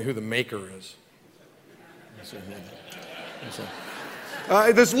tells me who the maker is.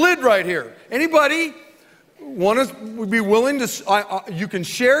 This lid right here. Anybody would be willing to, you can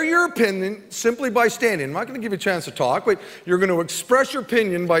share your opinion simply by standing. I'm not going to give you a chance to talk, but you're going to express your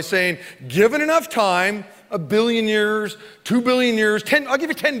opinion by saying, given enough time, 1 billion years, 2 billion years, 10, I'll give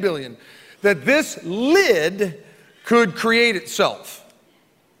you 10 billion, that this lid could create itself.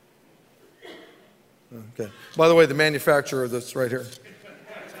 Okay. By the way, the manufacturer of this right here.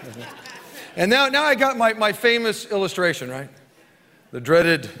 And now I got my famous illustration, right? The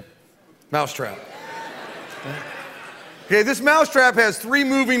dreaded mousetrap. Okay, this mousetrap has 3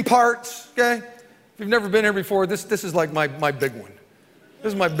 moving parts, okay? If you've never been here before, this is like my big one.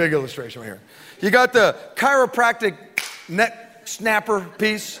 This is my big illustration right here. You got the chiropractic neck snapper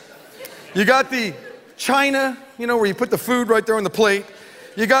piece. You got the china, where you put the food right there on the plate.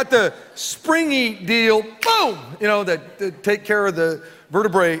 You got the springy deal, boom, that take care of the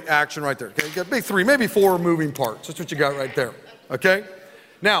vertebrae action right there. Okay, you got big 3, maybe 4 moving parts. That's what you got right there, okay?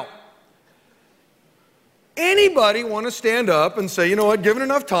 Now, anybody want to stand up and say, you know what, given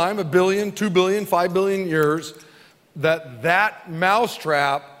enough time, 1 billion, 2 billion, 5 billion years, that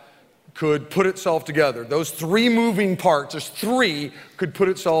mousetrap could put itself together. Those 3 moving parts, there's 3, could put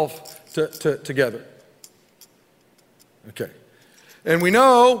itself together. Okay. And we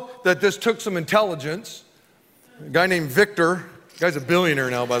know that this took some intelligence. A guy named Victor Guy's a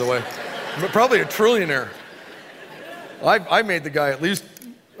billionaire now, by the way. Probably a trillionaire. I made the guy at least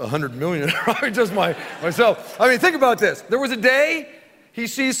 100 million, just myself. I mean, think about this. There was a day he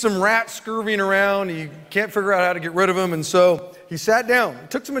sees some rats scurrying around. He can't figure out how to get rid of them, and so he sat down,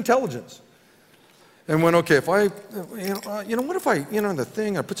 took some intelligence, and went, okay, if I, what if I, the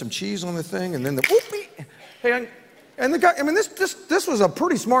thing, I put some cheese on the thing, and then the whoopee. Hey, and the guy, I mean, this was a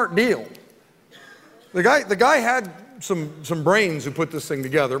pretty smart deal. The guy had some brains who put this thing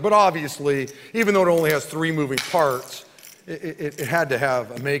together, but obviously, even though it only has 3 moving parts, it had to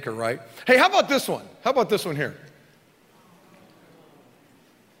have a maker, right? Hey, how about this one? How about this one here?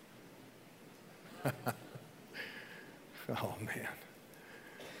 Oh, man.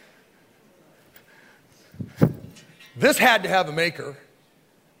 This had to have a maker.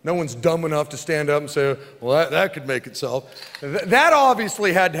 No one's dumb enough to stand up and say, well, that could make itself. That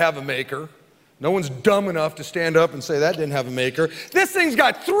obviously had to have a maker. No one's dumb enough to stand up and say that didn't have a maker. This thing's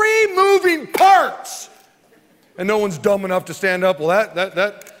got 3 moving parts. And no one's dumb enough to stand up, well,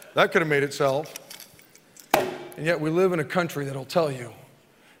 that could have made itself. And yet we live in a country that'll tell you,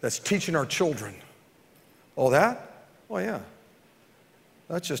 that's teaching our children, oh, that? Oh, yeah.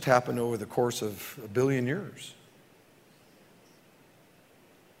 That just happened over the course of 1 billion years.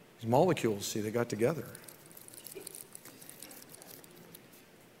 These molecules, see, they got together.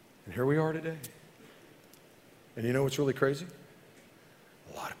 And here we are today. And you know what's really crazy?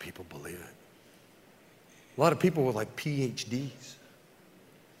 A lot of people believe it. A lot of people with like PhDs,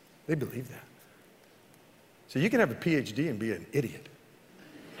 they believe that. So you can have a PhD and be an idiot.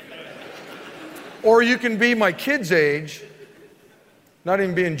 Or you can be my kid's age, not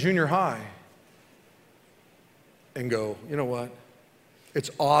even be in junior high, and go, you know what?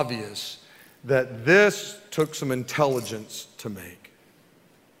 It's obvious that this took some intelligence to make.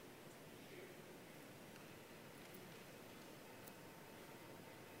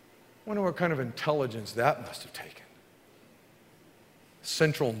 I wonder what kind of intelligence that must have taken.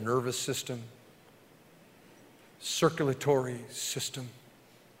 Central nervous system, circulatory system,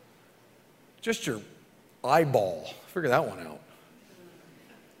 just your eyeball, figure that one out.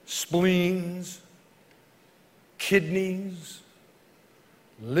 Spleens, kidneys,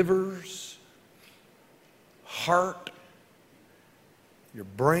 livers, heart, your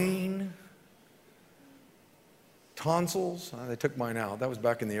brain, tonsils. They took mine out. That was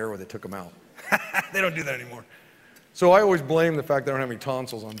back in the era where they took them out. They don't do that anymore. So I always blame the fact that I don't have any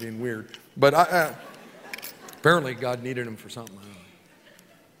tonsils on being weird. But apparently God needed them for something. I don't know.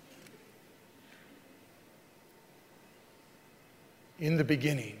 In the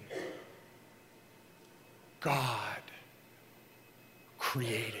beginning, God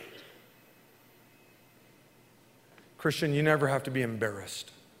created. Christian, you never have to be embarrassed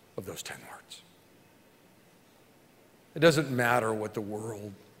of those 10 words. It doesn't matter what the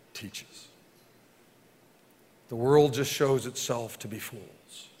world teaches. The world just shows itself to be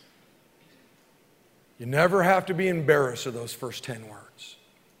fools. You never have to be embarrassed of those first 10 words.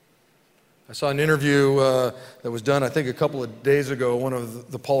 I saw an interview that was done, I think, a couple of days ago. One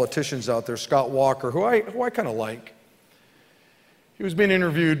of the politicians out there, Scott Walker, who I kind of like. He was being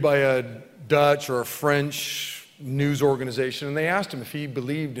interviewed by a Dutch or a French news organization, and they asked him if he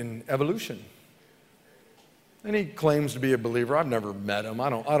believed in evolution. And he claims to be a believer. I've never met him. I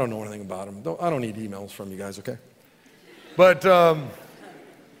don't know anything about him. I don't need emails from you guys, okay? But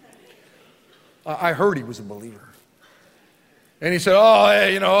I heard he was a believer. And he said, oh,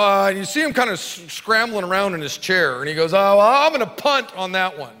 hey, and you see him kind of scrambling around in his chair. And he goes, oh, well, I'm going to punt on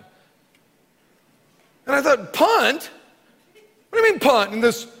that one. And I thought, punt? What do you mean punt? And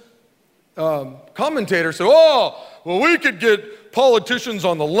this commentator said, oh, well, we could get politicians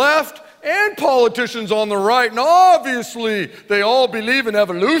on the left and politicians on the right, and obviously they all believe in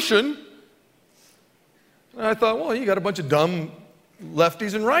evolution. And I thought, well, you got a bunch of dumb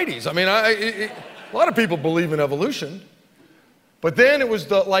lefties and righties. I mean, a lot of people believe in evolution. But then it was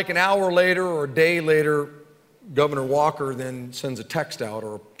like an hour later or a day later, Governor Walker then sends a text out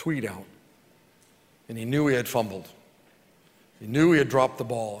or a tweet out. And he knew he had fumbled. He knew he had dropped the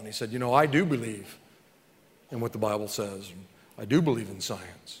ball. And he said, I do believe in what the Bible says. I do believe in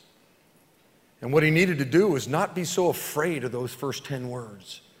science. And what he needed to do was not be so afraid of those first 10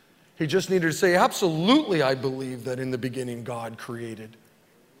 words. He just needed to say, absolutely, I believe that in the beginning God created.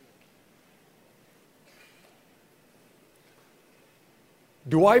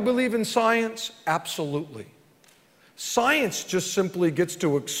 Do I believe in science? Absolutely. Science just simply gets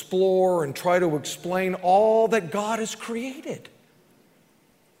to explore and try to explain all that God has created.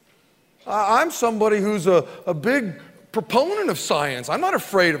 I'm somebody who's a big proponent of science. I'm not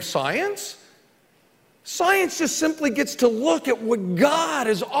afraid of science. Science just simply gets to look at what God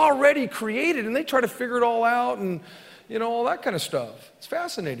has already created, and they try to figure it all out and, all that kind of stuff. It's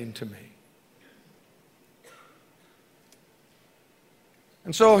fascinating to me.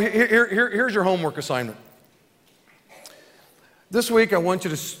 And so here's your homework assignment. This week, I want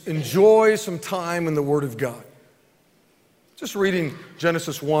you to enjoy some time in the Word of God. Just reading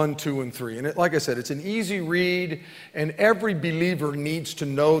Genesis 1, 2, and 3. And like I said, it's an easy read, and every believer needs to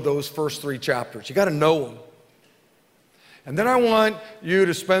know those first 3 chapters. You got to know them. And then I want you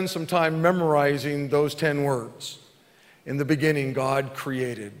to spend some time memorizing those 10 words. In the beginning, God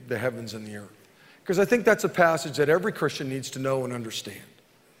created the heavens and the earth. Because I think that's a passage that every Christian needs to know and understand.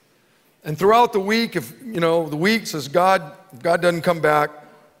 And throughout the week, if the weeks as God doesn't come back,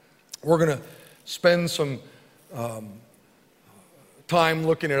 we're going to spend some time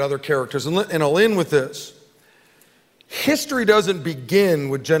looking at other characters. And I'll end with this. History doesn't begin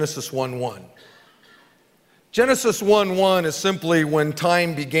with Genesis 1:1. Genesis 1:1 is simply when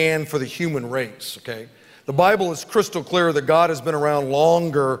time began for the human race, okay? The Bible is crystal clear that God has been around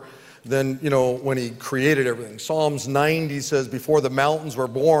longer than, when he created everything. Psalms 90 says, before the mountains were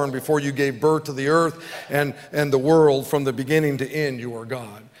born, before you gave birth to the earth and the world, from the beginning to end, you are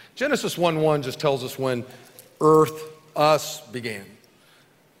God. Genesis 1:1 just tells us when us began.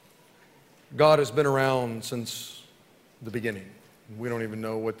 God has been around since the beginning. We don't even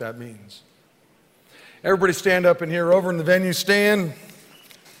know what that means. Everybody stand up in here. Over in the venue, stand.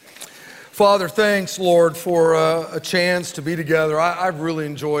 Father, thanks, Lord, for a chance to be together. I've really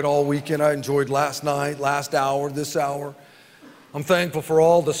enjoyed all weekend. I enjoyed last night, last hour, this hour. I'm thankful for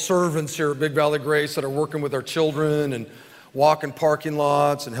all the servants here at Big Valley Grace that are working with our children and walking parking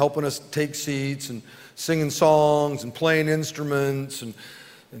lots and helping us take seats and singing songs and playing instruments and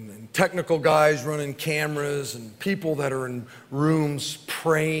technical guys running cameras and people that are in rooms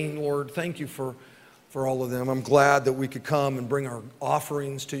praying. Lord, thank you for all of them. I'm glad that we could come and bring our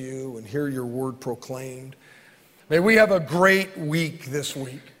offerings to you and hear your word proclaimed. May we have a great week this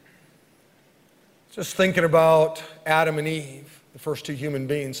week. Just thinking about Adam and Eve, the first 2 human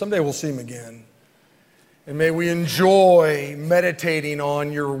beings. Someday we'll see them again. And may we enjoy meditating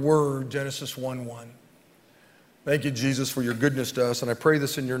on your word, Genesis 1:1. Thank you, Jesus, for your goodness to us. And I pray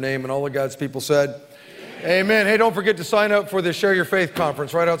this in your name. And all of God's people said, Amen. Hey, don't forget to sign up for the Share Your Faith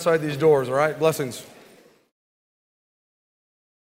conference right outside these doors, all right? Blessings.